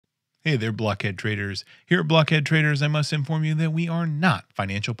Hey there, Blockhead traders. Here at Blockhead Traders, I must inform you that we are not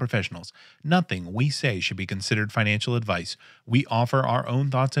financial professionals. Nothing we say should be considered financial advice. We offer our own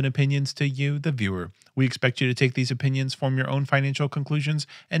thoughts and opinions to you, the viewer. We expect you to take these opinions, form your own financial conclusions,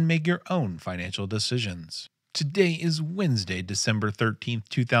 and make your own financial decisions. Today is Wednesday, December 13th,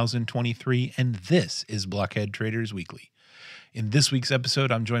 2023, and this is Blockhead Traders Weekly. In this week's episode,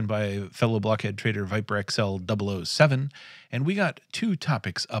 I'm joined by fellow Blockhead trader Viper XL 007, and we got two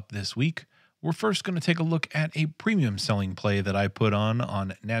topics up this week. We're first going to take a look at a premium selling play that I put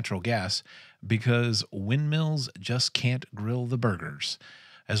on natural gas because windmills just can't grill the burgers,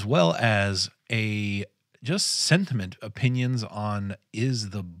 as well as a just sentiment opinions on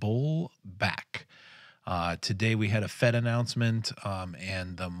is the bull back. Today we had a Fed announcement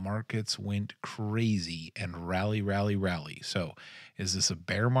and the markets went crazy and rally. So is this a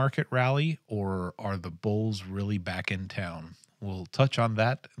bear market rally or are the bulls really back in town? We'll touch on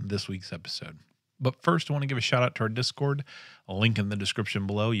that in this week's episode. But first, I want to give a shout out to our Discord, a link in the description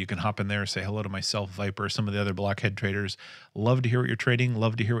below. You can hop in there, say hello to myself, Viper, some of the other Blockhead traders. Love to hear what you're trading.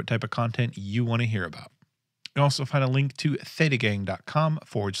 Love to hear what type of content you want to hear about. You can also find a link to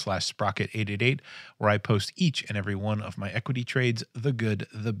thetagang.com/sprocket888, where I post each and every one of my equity trades, the good,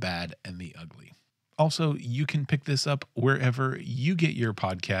 the bad, and the ugly. Also, you can pick this up wherever you get your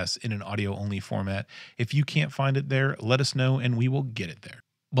podcasts in an audio-only format. If you can't find it there, let us know and we will get it there.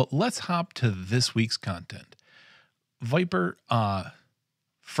 But let's hop to this week's content. Viper,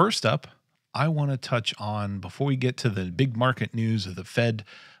 first up, I want to touch on, before we get to the big market news of the Fed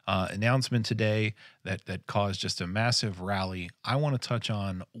announcement today that caused just a massive rally, I want to touch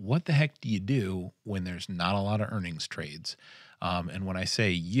on what the heck do you do when there's not a lot of earnings trades? And when I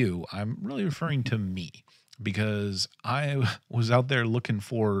say you, I'm really referring to me, because I was out there looking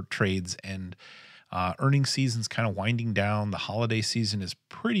for trades and earnings season's kind of winding down. The holiday season is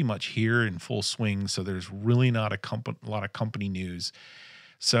pretty much here in full swing, so there's really not a lot of company news.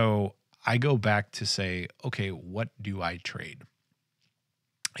 So I go back to say, okay, what do I trade?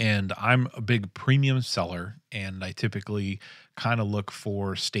 And I'm a big premium seller, and I typically kind of look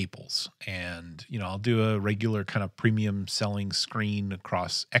for staples. And, I'll do a regular kind of premium selling screen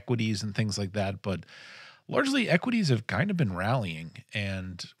across equities and things like that. But largely, equities have kind of been rallying.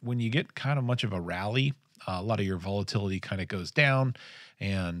 And when you get kind of much of a rally, a lot of your volatility kind of goes down,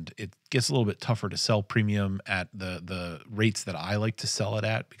 and it gets a little bit tougher to sell premium at the rates that I like to sell it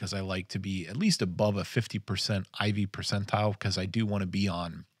at, because I like to be at least above a 50% IV percentile, because I do want to be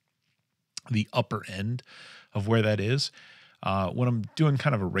on the upper end of where that is. When I'm doing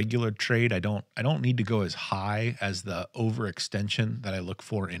kind of a regular trade, I don't need to go as high as the overextension that I look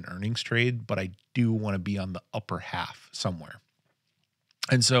for in earnings trade, but I do want to be on the upper half somewhere.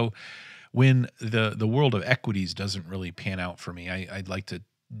 And so when the world of equities doesn't really pan out for me, I'd like to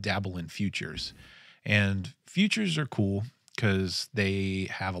dabble in futures. And futures are cool because they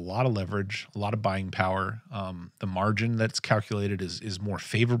have a lot of leverage, a lot of buying power. The margin that's calculated is more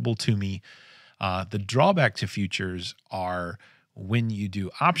favorable to me. The drawback to futures are when you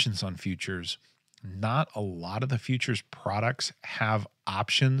do options on futures, not a lot of the futures products have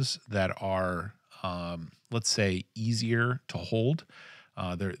options that are, let's say, easier to hold.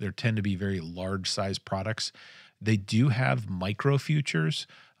 There tend to be very large size products. They do have micro futures,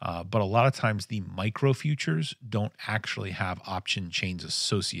 but a lot of times the micro futures don't actually have option chains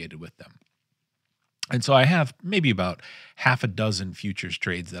associated with them. And so I have maybe about half a dozen futures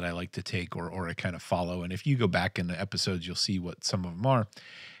trades that I like to take or I kind of follow. And if you go back in the episodes, you'll see what some of them are.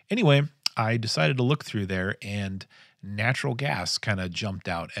 Anyway, I decided to look through there, and natural gas kind of jumped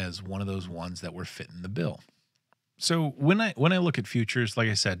out as one of those ones that were fitting the bill. So when I look at futures, like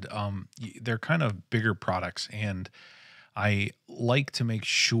I said, they're kind of bigger products, and I like to make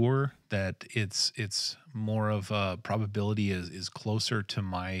sure that it's more of a probability is closer to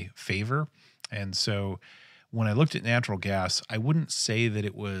my favor. And so when I looked at natural gas, I wouldn't say that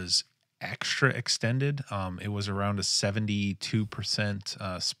it was extra extended. It was around a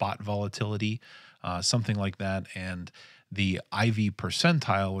 72% spot volatility, something like that. And the IV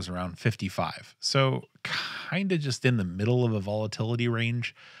percentile was around 55. So kind of just in the middle of a volatility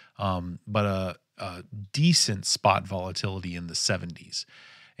range, but a decent spot volatility in the 70s.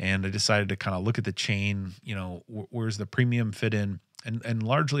 And I decided to kind of look at the chain, where's the premium fit in? And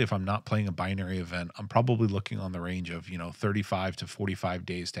largely, if I'm not playing a binary event, I'm probably looking on the range of, 35 to 45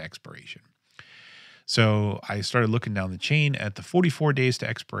 days to expiration. So I started looking down the chain at the 44 days to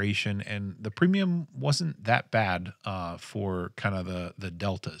expiration, and the premium wasn't that bad for kind of the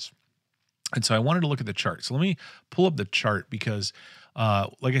deltas. And so I wanted to look at the chart. So let me pull up the chart, because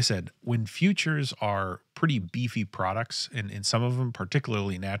Like I said, when futures are pretty beefy products, and in some of them,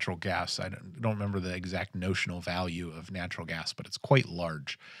 particularly natural gas, I don't remember the exact notional value of natural gas, but it's quite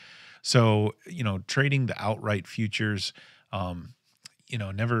large. So, trading the outright futures, um,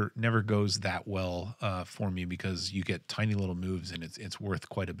 never goes that well for me because you get tiny little moves and it's worth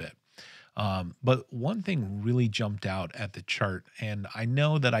quite a bit. But one thing really jumped out at the chart, and I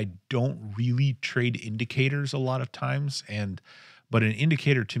know that I don't really trade indicators a lot of times, but an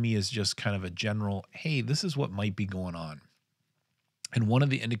indicator to me is just kind of a general, hey, this is what might be going on. And one of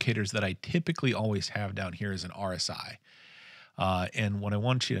the indicators that I typically always have down here is an RSI. And what I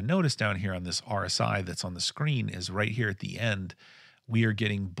want you to notice down here on this RSI that's on the screen is right here at the end, we are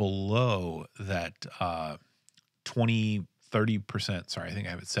getting below that 20, 30%. Sorry, I think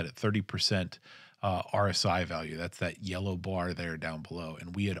I have it set at 30% RSI value. That's that yellow bar there down below.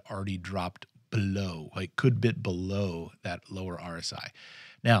 And we had already dropped below, like good bit below that lower RSI.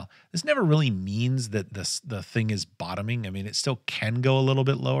 Now, this never really means that the thing is bottoming. I mean, it still can go a little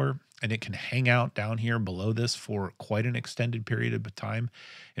bit lower and it can hang out down here below this for quite an extended period of time.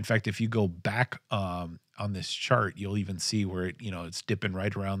 In fact, if you go back on this chart, you'll even see where it's dipping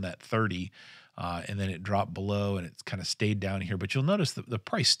right around that 30, and then it dropped below and it's kind of stayed down here. But you'll notice that the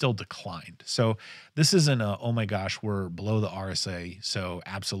price still declined. So this isn't oh my gosh, we're below the RSA, so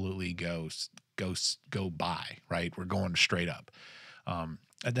absolutely go buy, right? We're going straight up.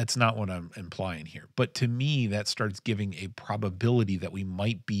 That's not what I'm implying here. But to me, that starts giving a probability that we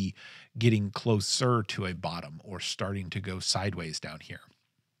might be getting closer to a bottom or starting to go sideways down here.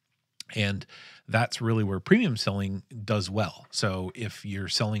 And that's really where premium selling does well. So if you're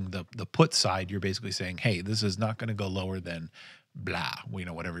selling the put side, you're basically saying, hey, this is not going to go lower than blah,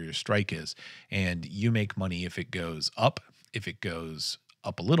 whatever your strike is. And you make money if it goes up, if it goes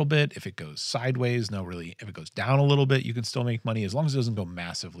up a little bit, if it goes sideways, if it goes down a little bit, you can still make money as long as it doesn't go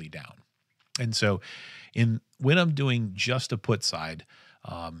massively down. And so when I'm doing just a put side,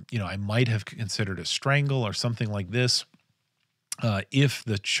 I might have considered a strangle or something like this. If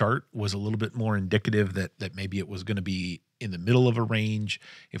the chart was a little bit more indicative that maybe it was going to be in the middle of a range,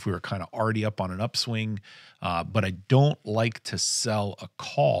 if we were kind of already up on an upswing, but I don't like to sell a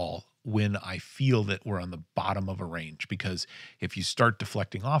call when I feel that we're on the bottom of a range, because if you start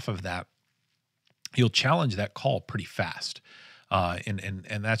deflecting off of that, you'll challenge that call pretty fast,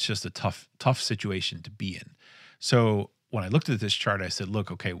 and that's just a tough situation to be in. So when I looked at this chart, I said,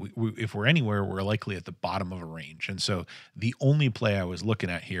 look, okay, if we're anywhere, we're likely at the bottom of a range. And so the only play I was looking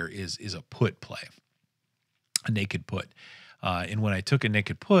at here is a put play, a naked put. And when I took a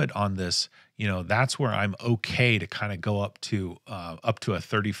naked put on this, that's where I'm okay to kind of go up to a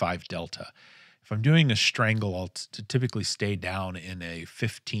 35 delta. If I'm doing a strangle, I'll typically stay down in a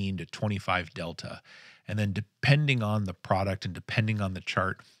 15 to 25 delta. And then depending on the product and depending on the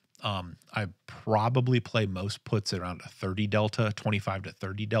chart, I probably play most puts around a 30 delta, 25 to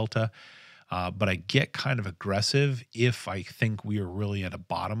 30 delta. But I get kind of aggressive if I think we are really at a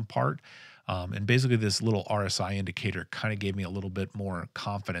bottom part. And basically this little RSI indicator kind of gave me a little bit more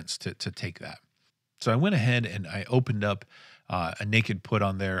confidence to take that. So I went ahead and I opened up a naked put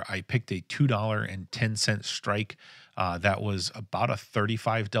on there. I picked a $2.10 strike. That was about a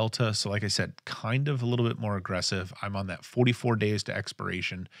 35 delta. So like I said, kind of a little bit more aggressive. I'm on that 44 days to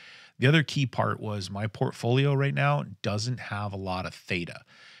expiration. The other key part was my portfolio right now doesn't have a lot of theta.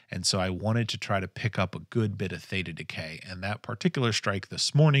 And so I wanted to try to pick up a good bit of theta decay. And that particular strike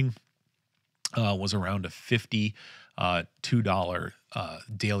this morning was around a $52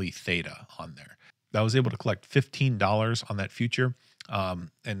 daily theta on there. I was able to collect $15 on that future.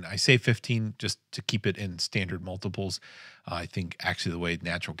 And I say 15 just to keep it in standard multiples. I think actually the way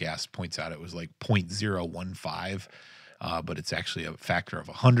natural gas points out, it was like 0.015, but it's actually a factor of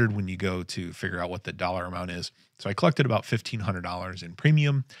 100 when you go to figure out what the dollar amount is. So I collected about $1,500 in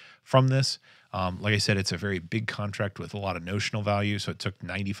premium from this. Like I said, it's a very big contract with a lot of notional value. So it took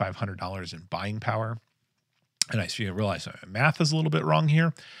 $9,500 in buying power. And I realized my math is a little bit wrong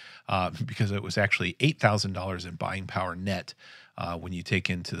here, because it was actually $8,000 in buying power net when you take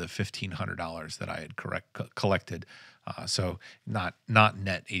into the $1,500 that I had collected. So not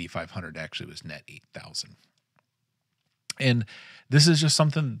net 8,500, actually was net 8,000. And this is just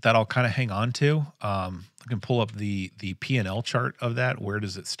something that I'll kind of hang on to. I can pull up the P&L chart of that. Where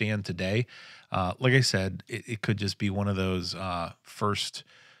does it stand today? Like I said, it could just be one of those first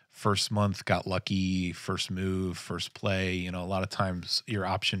month got lucky, first move, first play. A lot of times your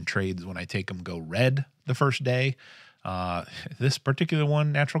option trades, when I take them, go red the first day. This particular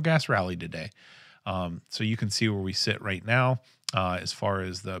one, natural gas rally today. So you can see where we sit right now. As far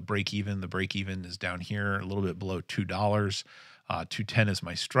as the break even is down here a little bit below $2. 210 is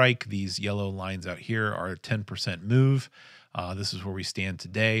my strike. These yellow lines out here are a 10% move. This is where we stand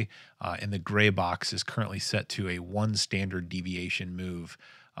today. And the gray box is currently set to a 1 standard deviation move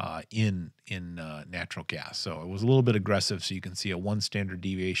in natural gas. So it was a little bit aggressive. So you can see a 1 standard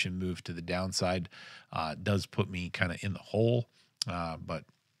deviation move to the downside does put me kind of in the hole. But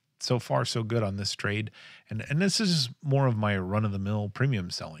so far, so good on this trade. And this is more of my run-of-the-mill premium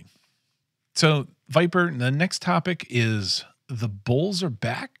selling. So, Viper, the next topic is the bulls are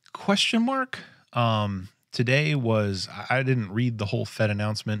back, question mark. Today was, I didn't read the whole Fed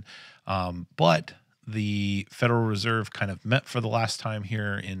announcement, but the Federal Reserve kind of met for the last time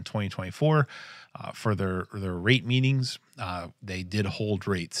here in 2024 for their rate meetings. They did hold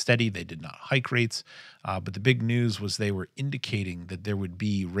rates steady. They did not hike rates. But the big news was they were indicating that there would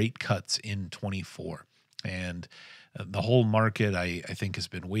be rate cuts in 24. And the whole market, I think, has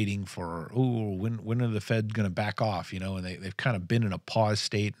been waiting for, when are the Fed going to back off? And they've kind of been in a pause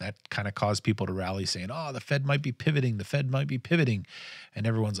state, and that kind of caused people to rally saying, the Fed might be pivoting. The Fed might be pivoting. And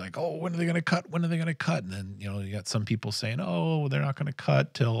everyone's like, when are they going to cut? When are they going to cut? And then, you got some people saying, they're not going to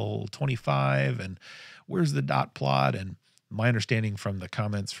cut till 25. And where's the dot plot? And my understanding from the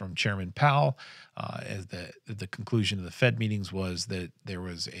comments from Chairman Powell as the conclusion of the Fed meetings was that there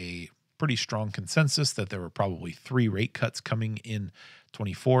was a pretty strong consensus that there were probably 3 rate cuts coming in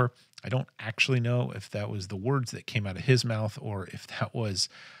 24. I don't actually know if that was the words that came out of his mouth or if that was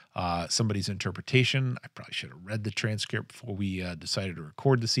somebody's interpretation. I probably should have read the transcript before we decided to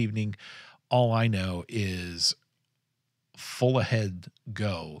record this evening. All I know is full ahead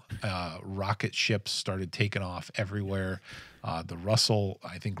go. Rocket ships started taking off everywhere. The Russell,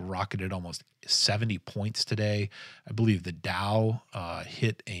 I think, rocketed almost 70 points today. I believe the Dow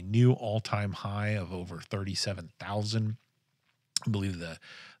hit a new all-time high of over 37,000. I believe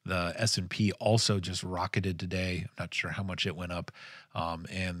the S&P also just rocketed today. I'm not sure how much it went up.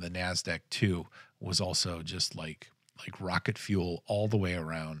 And the NASDAQ too was also just like rocket fuel all the way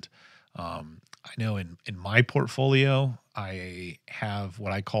around. I know in my portfolio, I have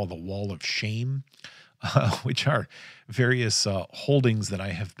what I call the wall of shame, which are various holdings that I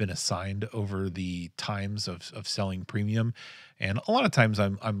have been assigned over the times of selling premium. And a lot of times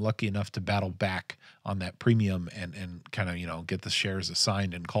I'm lucky enough to battle back on that premium and kind of, get the shares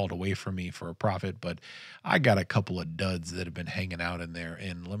assigned and called away from me for a profit. But I got a couple of duds that have been hanging out in there.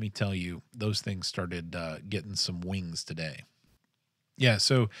 And let me tell you, those things started getting some wings today. Yeah,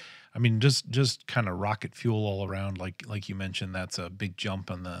 so I mean, just kind of rocket fuel all around, like you mentioned. That's a big jump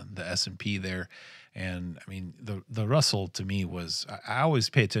on the S&P there, and I mean the Russell to me was. I always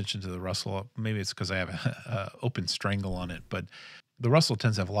pay attention to the Russell. Maybe it's because I have a open strangle on it, but the Russell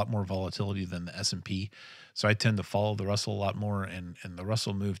tends to have a lot more volatility than the S&P, so I tend to follow the Russell a lot more. And the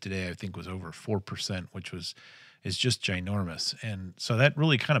Russell move today, I think, was over 4%, which is just ginormous. And so that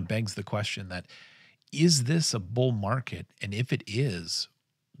really kind of begs the question that, is this a bull market? And if it is,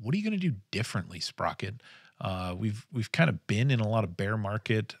 what are you going to do differently, Sprocket? We've kind of been in a lot of bear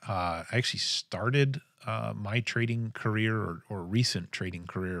market. I actually started my trading career or recent trading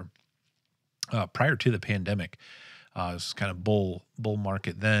career prior to the pandemic. It was kind of bull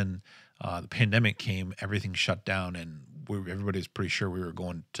market then. The pandemic came, everything shut down, and everybody's pretty sure we were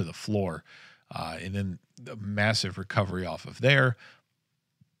going to the floor. And then the massive recovery off of there.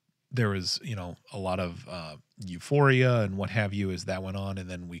 There was, a lot of euphoria and what have you as that went on. And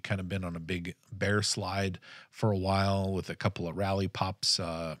then we kind of been on a big bear slide for a while with a couple of rally pops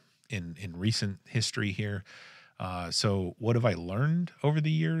in recent history here. So what have I learned over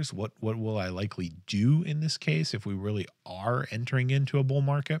the years? What will I likely do in this case if we really are entering into a bull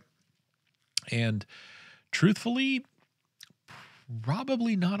market? And truthfully,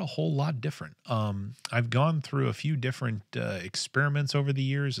 probably not a whole lot different. I've gone through a few different experiments over the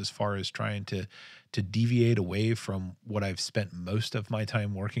years as far as trying to deviate away from what I've spent most of my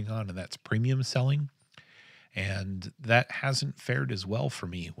time working on, and that's premium selling. And that hasn't fared as well for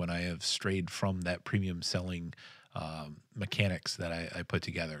me when I have strayed from that premium selling mechanics that I put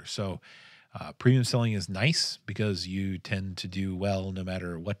together. So premium selling is nice because you tend to do well no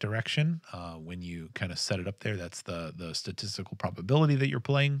matter what direction. When you kind of set it up there, that's the statistical probability that you're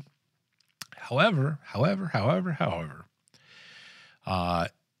playing. However,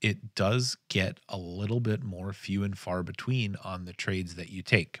 it does get a little bit more few and far between on the trades that you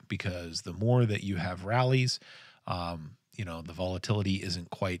take, because the more that you have rallies, the volatility isn't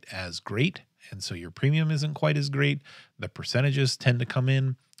quite as great. And so your premium isn't quite as great. The percentages tend to come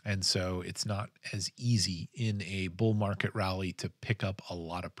in. And so it's not as easy in a bull market rally to pick up a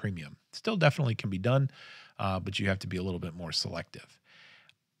lot of premium. Still definitely can be done, but you have to be a little bit more selective.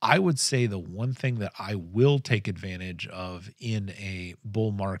 I would say the one thing that I will take advantage of in a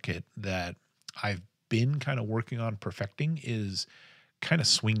bull market that I've been kind of working on perfecting is kind of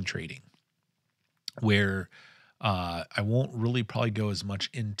swing trading, where I won't really probably go as much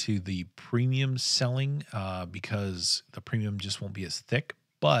into the premium selling because the premium just won't be as thick,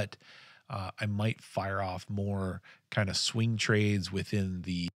 but I might fire off more kind of swing trades within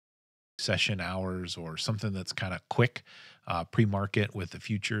the session hours or something that's kind of quick, pre-market with the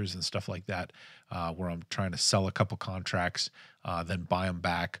futures and stuff like that, where I'm trying to sell a couple contracts, then buy them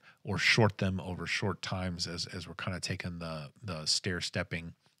back or short them over short times as we're kind of taking the stair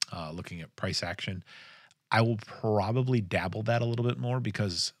stepping, looking at price action. I will probably dabble that a little bit more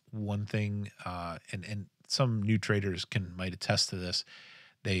because one thing, and some new traders might attest to this,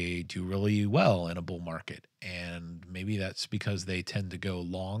 they do really well in a bull market. And maybe that's because they tend to go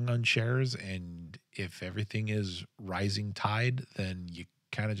long on shares. And if everything is rising tide, then you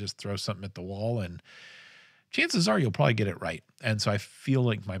kind of just throw something at the wall and chances are you'll probably get it right. And so I feel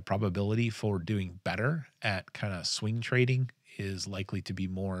like my probability for doing better at kind of swing trading is likely to be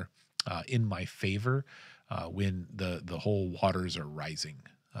more in my favor when the whole waters are rising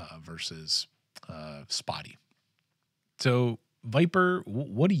versus spotty. So Viper,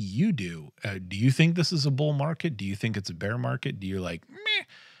 what do you do? Do you think this is a bull market? Do you think it's a bear market? Do you like meh?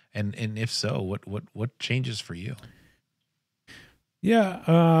 And if so, what changes for you? Yeah,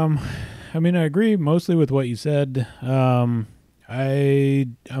 I mean, I agree mostly with what you said. I'm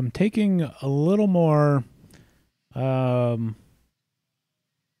taking a little more, at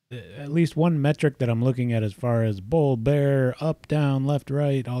least one metric that I'm looking at as far as bull, bear, up, down, left,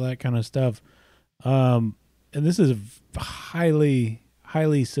 right, all that kind of stuff. And this is a highly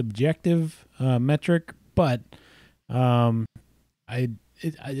subjective metric, but it's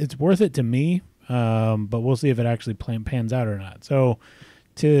worth it to me. But we'll see if it actually pans out or not. So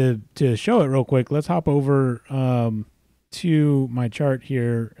to show it real quick, let's hop over to my chart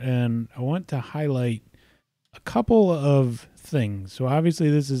here, and I want to highlight a couple of things. So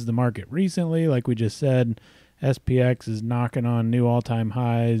obviously this is the market recently, like we just said. SPX is knocking on new all-time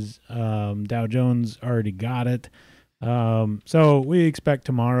highs. Dow Jones already got it. So we expect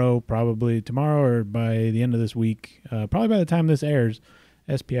probably tomorrow or by the end of this week, probably by the time this airs,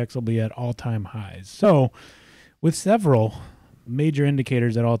 SPX will be at all-time highs. So with several major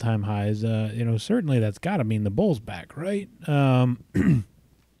indicators at all-time highs, certainly that's got to mean the bull's back, right?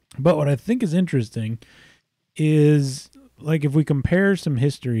 But what I think is interesting is, like, if we compare some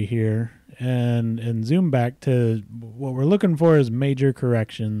history here and zoom back to what we're looking for is major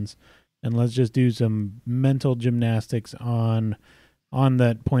corrections, and let's just do some mental gymnastics on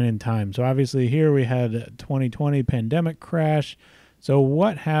that point in time. So obviously here we had 2020 pandemic crash. So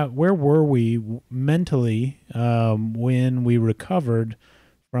where were we mentally when we recovered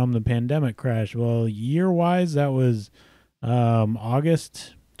from the pandemic crash? Well, year-wise, that was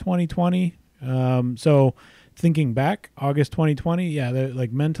August 2020. So thinking back, August 2020, yeah,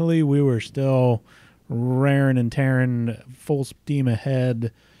 like mentally we were still raring and tearing, full steam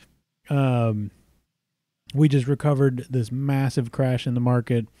ahead. We just recovered this massive crash in the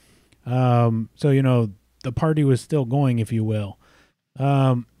market. So, the party was still going, if you will.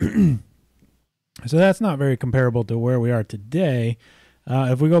 So that's not very comparable to where we are today.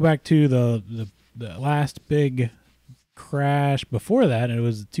 If we go back to the last big crash before that, it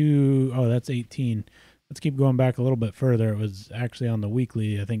was that's 18. Let's keep going back a little bit further. It was actually on the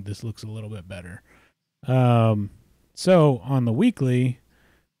weekly. I think this looks a little bit better. So on the weekly,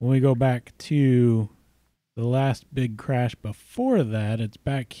 when we go back to the last big crash before that, it's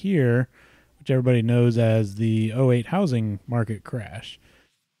back here, which everybody knows as the '08 housing market crash.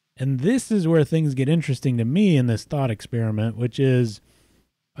 And this is where things get interesting to me in this thought experiment, which is,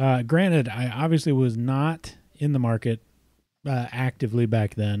 granted, I obviously was not in the market actively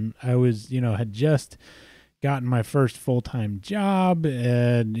back then. I was, had just gotten my first full-time job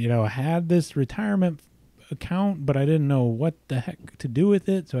and, had this retirement account, but I didn't know what the heck to do with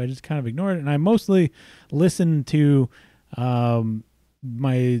it. So I just kind of ignored it. And I mostly listened to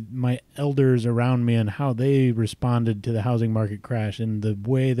my elders around me and how they responded to the housing market crash, and the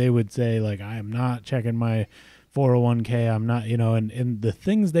way they would say, like, I am not checking my 401k. I'm not, and the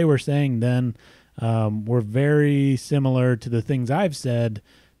things they were saying then were very similar to the things I've said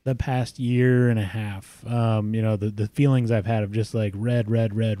the past year and a half. The feelings I've had of just like red,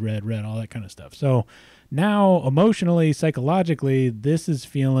 all that kind of stuff. So now emotionally, psychologically, this is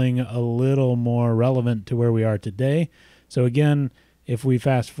feeling a little more relevant to where we are today. So again, if we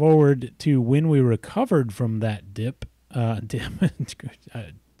fast forward to when we recovered from that dip, it's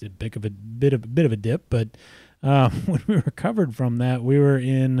a bit of a dip, but when we recovered from that, we were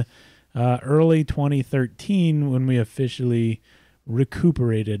in early 2013 when we officially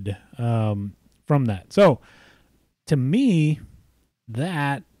recuperated from that. So to me,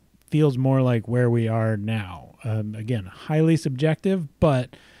 that feels more like where we are now. Again, highly subjective,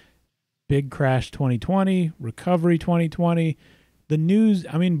 but big crash 2020, recovery 2020. The news,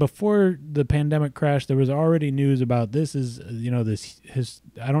 I mean, before the pandemic crash, there was already news about this is,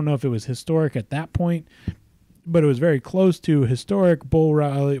 I don't know if it was historic at that point, but it was very close to historic bull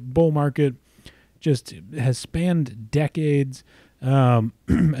rally, bull market, just has spanned decades, a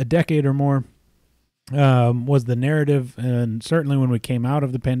decade or more. Was the narrative, and certainly when we came out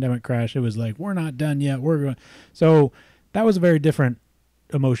of the pandemic crash, it was like, we're not done yet. We're going. So that was a very different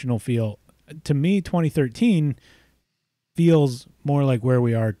emotional feel. To me, 2013 feels more like where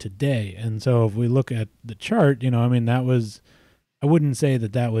we are today. And so if we look at the chart, I mean, that was, I wouldn't say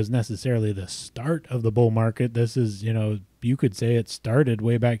that was necessarily the start of the bull market. This is, you could say it started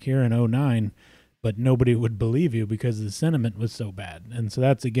way back here in 2009. But nobody would believe you because the sentiment was so bad. And so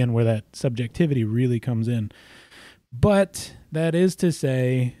that's, again, where that subjectivity really comes in. But that is to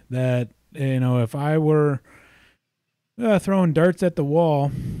say that, if I were throwing darts at the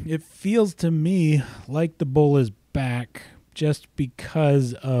wall, it feels to me like the bull is back just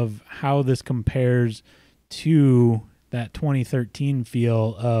because of how this compares to that 2013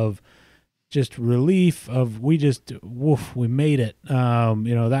 feel of just relief of we made it.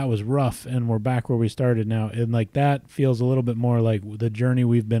 That was rough and we're back where we started now. And like that feels a little bit more like the journey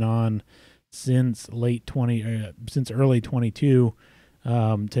we've been on since early 22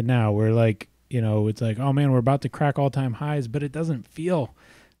 to now. We're like, it's like, oh man, we're about to crack all time highs, but it doesn't feel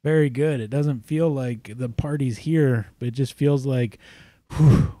very good. It doesn't feel like the party's here, but it just feels like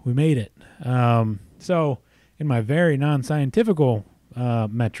we made it. So in my very non-scientifical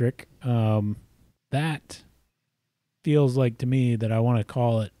metric, that feels like to me that I want to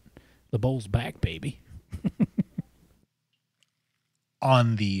call it the bull's back, baby.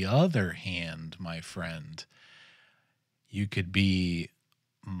 On the other hand, my friend, you could be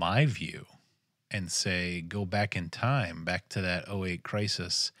my view and say, go back in time, back to that '08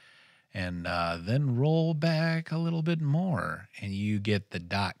 crisis, and then roll back a little bit more, and you get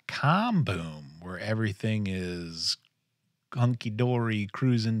the .com boom where everything is hunky-dory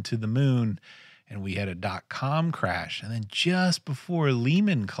cruising to the moon, and we had a .com crash. And then just before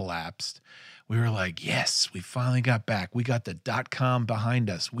Lehman collapsed, we were like, yes, we finally got back. We got the .com behind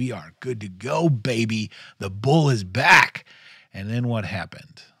us. We are good to go, baby. The bull is back. And then what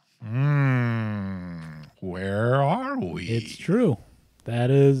happened? Where are we? It's true.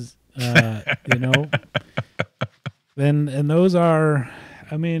 That is, and those are,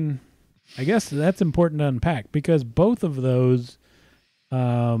 I mean, I guess that's important to unpack because both of those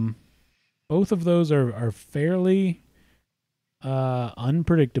are fairly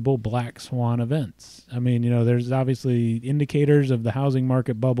unpredictable black swan events. I mean, there's obviously indicators of the housing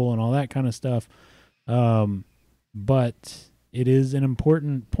market bubble and all that kind of stuff, but it is an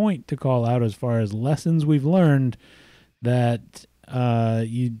important point to call out as far as lessons we've learned that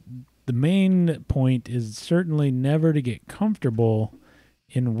the main point is certainly never to get comfortable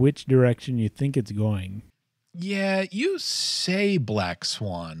in which direction you think it's going. Yeah, you say black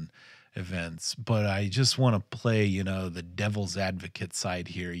swan events, but I just want to play, the devil's advocate side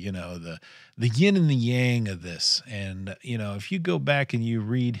here, the yin and the yang of this. And, if you go back and you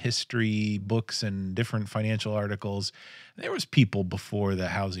read history books and different financial articles, there was people before the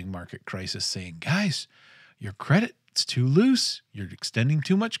housing market crisis saying, guys, your credit's too loose. You're extending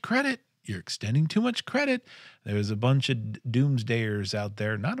too much credit. You're extending too much credit. There was a bunch of doomsdayers out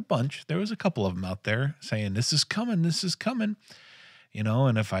there. Not a bunch. There was a couple of them out there saying, this is coming. This is coming.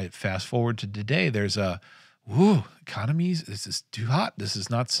 And if I fast forward to today, there's economies, this is too hot. This is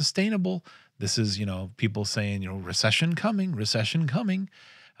not sustainable. This is, people saying, recession coming.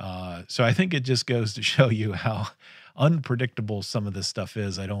 So I think it just goes to show you how unpredictable some of this stuff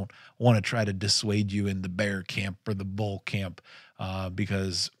is. I don't want to try to dissuade you in the bear camp or the bull camp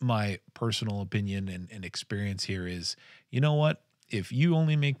because my personal opinion and experience here is, you know what? If you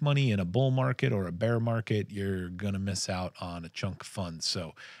only make money in a bull market or a bear market, you're going to miss out on a chunk of funds.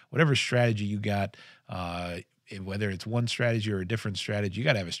 So whatever strategy you got, whether it's one strategy or a different strategy, you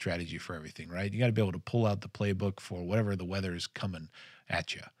got to have a strategy for everything, right? You got to be able to pull out the playbook for whatever the weather is coming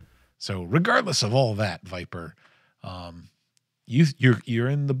at you. So regardless of all that, Viper, you're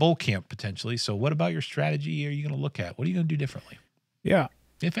in the bull camp potentially. So what about your strategy are you going to look at? What are you going to do differently? Yeah.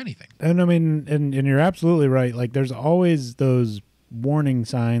 If anything. And I mean, and you're absolutely right. Like there's always those warning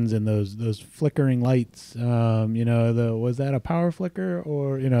signs and those flickering lights. Was that a power flicker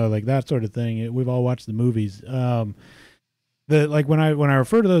or like that sort of thing? We've all watched the movies. When I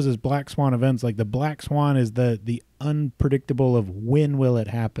refer to those as black swan events, like the black swan is the unpredictable of when will it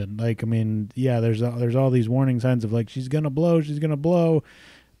happen. Like, I mean, yeah, there's all these warning signs of like she's gonna blow,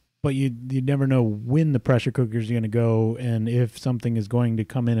 but you never know when the pressure cookers are gonna go and if something is going to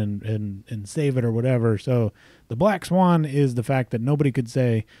come in and save it or whatever. So the black swan is the fact that nobody could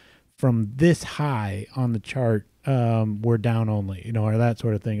say from this high on the chart we're down only, or that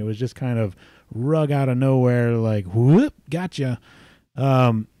sort of thing. It was just kind of rug out of nowhere, like whoop, gotcha.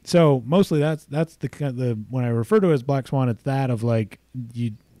 So mostly that's the when I refer to it as black swan, it's that of like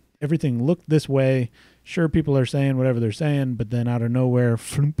everything looked this way. Sure, people are saying whatever they're saying, but then out of nowhere,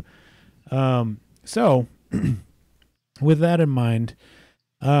 floop. So with that in mind,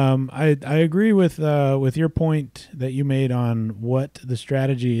 I agree with your point that you made on what the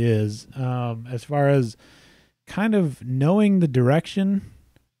strategy is, as far as kind of knowing the direction,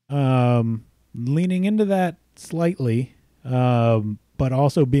 leaning into that slightly, but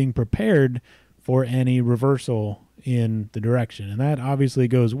also being prepared for any reversal in the direction. And that obviously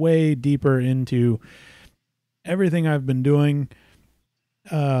goes way deeper into everything I've been doing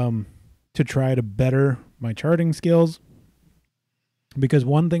to try to better my charting skills. Because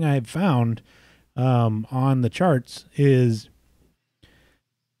one thing I have found on the charts is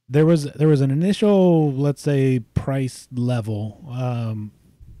there was an initial, let's say, price level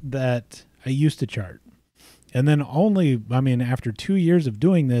that I used to chart. And then after 2 years of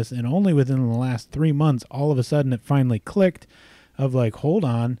doing this and only within the last 3 months, all of a sudden it finally clicked of like, hold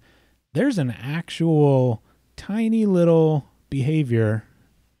on, there's an actual tiny little behavior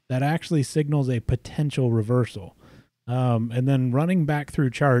that actually signals a potential reversal. And then running back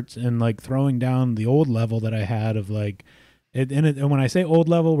through charts and like throwing down the old level that I had of like, and when I say old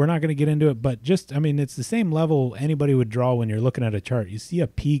level, we're not going to get into it, but just, I mean, it's the same level anybody would draw when you're looking at a chart. You see a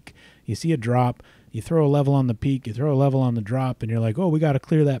peak, you see a drop, you throw a level on the peak, you throw a level on the drop, and you're like, oh, we got to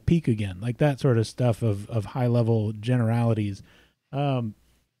clear that peak again. Like that sort of stuff of high level generalities. And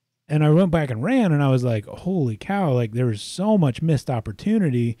I went back and ran and I was like, holy cow, like there was so much missed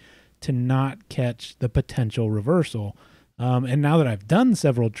opportunity to not catch the potential reversal. And now that I've done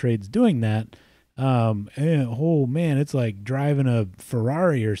several trades doing that, oh man, it's like driving a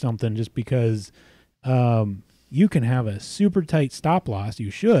Ferrari or something, just because you can have a super tight stop loss. You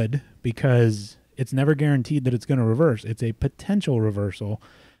should, because it's never guaranteed that it's going to reverse. It's a potential reversal,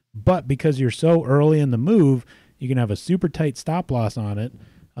 but because you're so early in the move, you can have a super tight stop loss on it,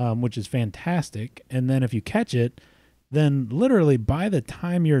 which is fantastic. And then if you catch it, then literally by the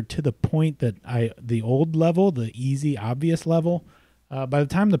time you're to the point that the old level, the easy, obvious level, by the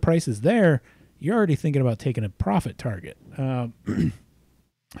time the price is there, you're already thinking about taking a profit target.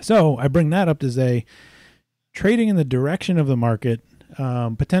 So I bring that up to say trading in the direction of the market,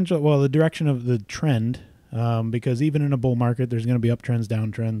 the direction of the trend, because even in a bull market, there's going to be uptrends,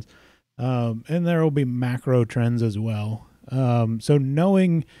 downtrends, and there will be macro trends as well. So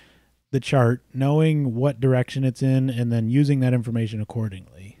knowing the chart, knowing what direction it's in, and then using that information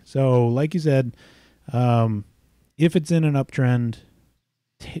accordingly. So like you said, if it's in an uptrend,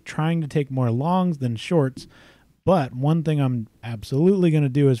 trying to take more longs than shorts. But one thing I'm absolutely going to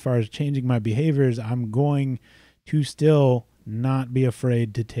do as far as changing my behavior is I'm going to still not be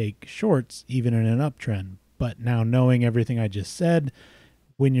afraid to take shorts even in an uptrend. But now knowing everything I just said,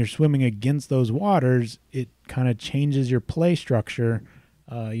 when you're swimming against those waters, it kind of changes your play structure.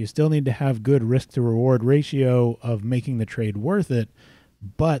 You still need to have good risk to reward ratio of making the trade worth it.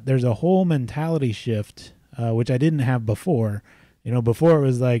 But there's a whole mentality shift, which I didn't have before. Before it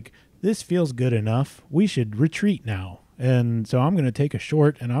was like, this feels good enough, we should retreat now. And so I'm going to take a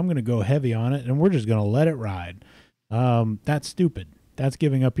short and I'm going to go heavy on it and we're just going to let it ride. That's stupid. That's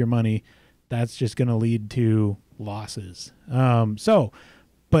giving up your money. That's just going to lead to losses.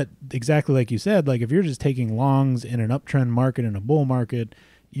 But exactly like you said, like if you're just taking longs in an uptrend market, in a bull market,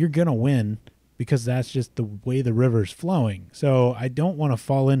 you're going to win because that's just the way the river's flowing. So I don't want to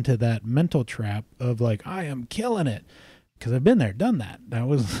fall into that mental trap of like, I am killing it. Because I've been there, done that. That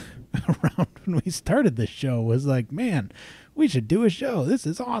was around when we started this show, was like, man, we should do a show. This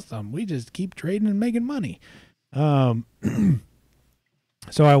is awesome. We just keep trading and making money. So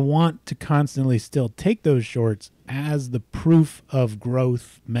I want to constantly still take those shorts as the proof of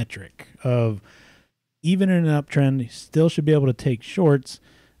growth metric of even in an uptrend, you still should be able to take shorts,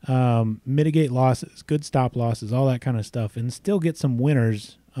 mitigate losses, good stop losses, all that kind of stuff, and still get some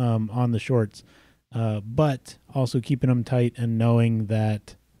winners on the shorts. But also keeping them tight and knowing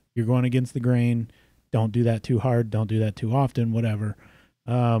that you're going against the grain. Don't do that too hard. Don't do that too often, whatever.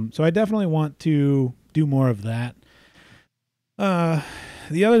 So I definitely want to do more of that.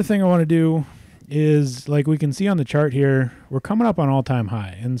 The other thing I want to do is, like we can see on the chart here, we're coming up on all-time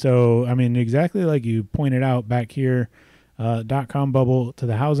high. And so, I mean, exactly like you pointed out back here, dot-com bubble to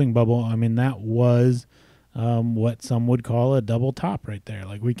the housing bubble, I mean, that was what some would call a double top right there.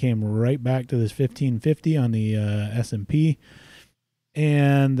 Like we came right back to this 1550 on the S&P,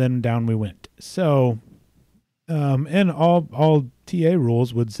 and then down we went. So, and all TA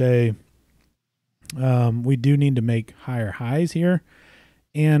rules would say we do need to make higher highs here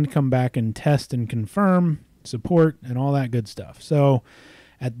and come back and test and confirm support and all that good stuff. So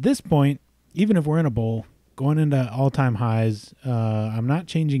at this point, even if we're in a bull going into all-time highs, I'm not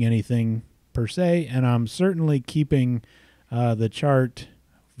changing anything per se, and I'm certainly keeping the chart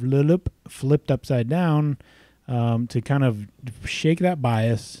flipped upside down to kind of shake that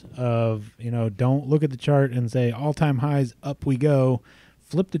bias of, don't look at the chart and say all-time highs, up we go.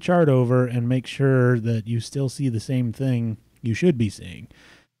 Flip the chart over and make sure that you still see the same thing you should be seeing.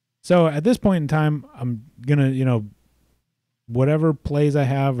 So at this point in time, I'm going to, whatever plays I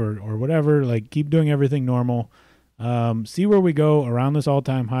have or whatever, like keep doing everything normal. See where we go around this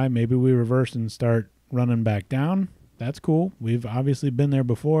all-time high. Maybe we reverse and start running back down. That's cool. We've obviously been there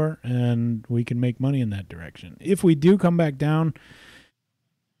before, and we can make money in that direction. If we do come back down,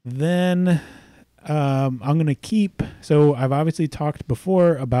 then I'm going to keep. So I've obviously talked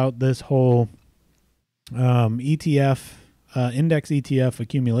before about this whole ETF, index ETF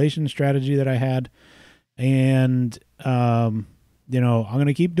accumulation strategy that I had. And, I'm going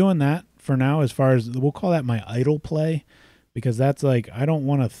to keep doing that for now, as far as we'll call that my idle play, because that's like, I don't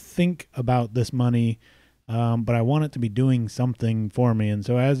want to think about this money, but I want it to be doing something for me. And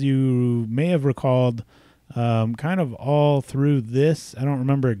so as you may have recalled, kind of all through this, I don't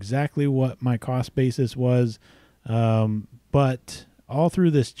remember exactly what my cost basis was, but all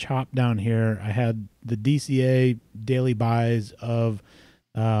through this chop down here, I had the DCA daily buys of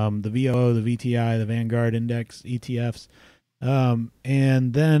the VOO, the VTI, the Vanguard Index ETFs.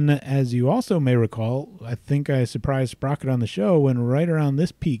 And then, as you also may recall, I think I surprised Sprocket on the show when right around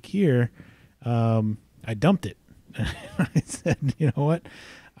this peak here, I dumped it. I said, you know what?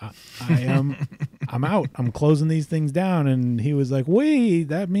 I'm out. I'm closing these things down. And he was like, wait,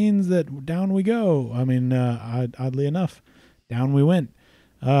 that means that down we go. I mean, oddly enough, down we went.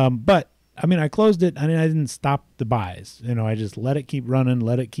 But I mean, I closed it. I mean, I didn't stop the buys. I just let it keep running,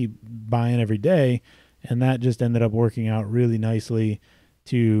 let it keep buying every day. And that just ended up working out really nicely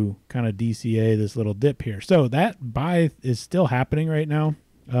to kind of DCA this little dip here. So that buy is still happening right now.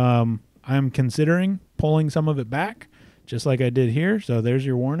 I'm considering pulling some of it back, just like I did here. So there's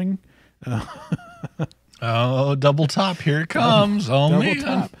your warning. Oh, double top. Here it comes. Double man.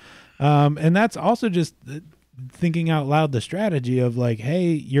 Top. And that's also just thinking out loud the strategy of like, hey,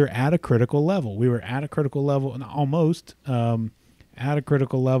 you're at a critical level. We were at a critical level, and almost at a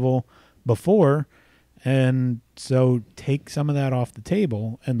critical level before. And so take some of that off the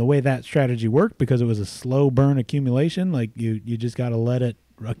table. And the way that strategy worked, because it was a slow burn accumulation, like you just got to let it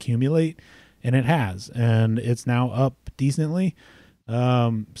accumulate, and it has, and it's now up decently.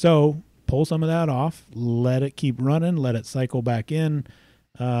 So pull some of that off, let it keep running, let it cycle back in.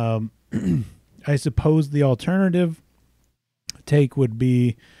 I suppose the alternative take would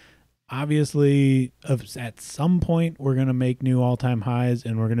be, obviously, at some point we're going to make new all-time highs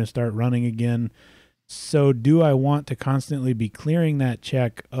and we're going to start running again. So do I want to constantly be clearing that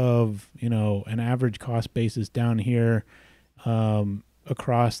check of, an average cost basis down here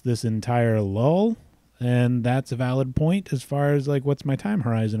across this entire lull? And that's a valid point as far as like, what's my time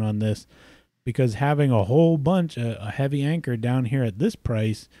horizon on this? Because having a whole bunch, a heavy anchor down here at this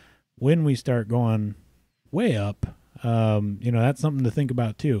price, when we start going way up, that's something to think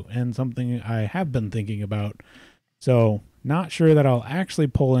about too, and something I have been thinking about. So not sure that I'll actually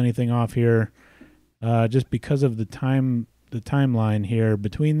pull anything off here, just because of the timeline here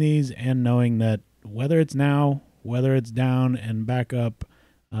between these, and knowing that whether it's now, whether it's down and back up,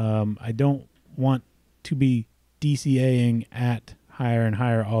 I don't want to be DCAing at higher and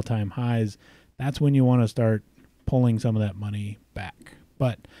higher all-time highs. That's when you want to start pulling some of that money back.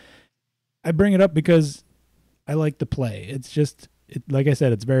 But I bring it up because I like the play. It's just, like I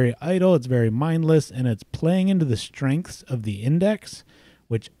said, it's very idle, it's very mindless, and it's playing into the strengths of the index,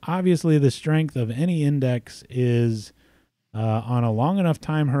 which obviously the strength of any index is on a long enough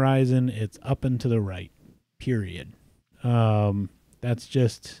time horizon, it's up and to the right, period. That's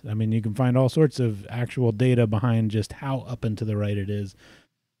just, you can find all sorts of actual data behind just how up and to the right it is,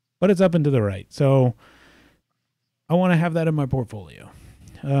 but it's up and to the right. So I want to have that in my portfolio.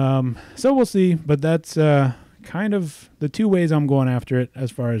 So we'll see, but that's kind of the two ways I'm going after it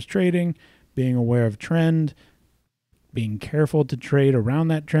as far as trading, being aware of trend, being careful to trade around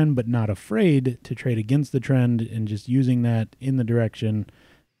that trend, but not afraid to trade against the trend and just using that in the direction,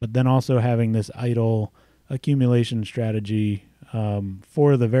 but then also having this idle accumulation strategy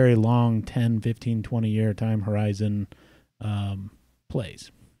for the very long 10, 15, 20-year time horizon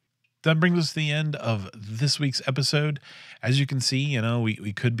plays. That brings us to the end of this week's episode. As you can see,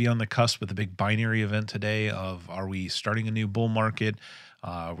 we could be on the cusp with a big binary event today of, are we starting a new bull market?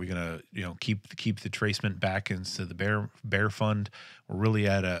 Are we going to, keep the tracement back into the bear fund? We're really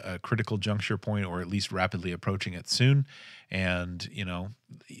at a critical juncture point, or at least rapidly approaching it soon. And,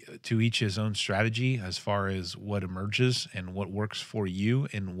 to each his own strategy as far as what emerges and what works for you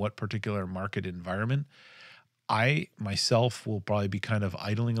in what particular market environment. I myself will probably be kind of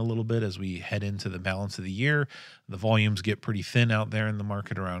idling a little bit as we head into the balance of the year. The volumes get pretty thin out there in the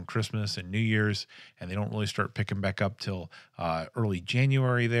market around Christmas and New Year's, and they don't really start picking back up till early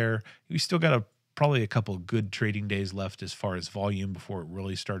January there. We still got probably a couple good trading days left as far as volume before it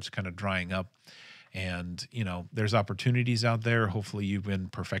really starts kind of drying up. And, there's opportunities out there. Hopefully you've been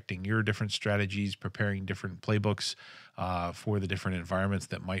perfecting your different strategies, preparing different playbooks for the different environments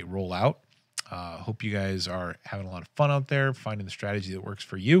that might roll out. Hope you guys are having a lot of fun out there, finding the strategy that works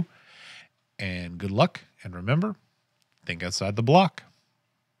for you. And good luck. And remember, think outside the block.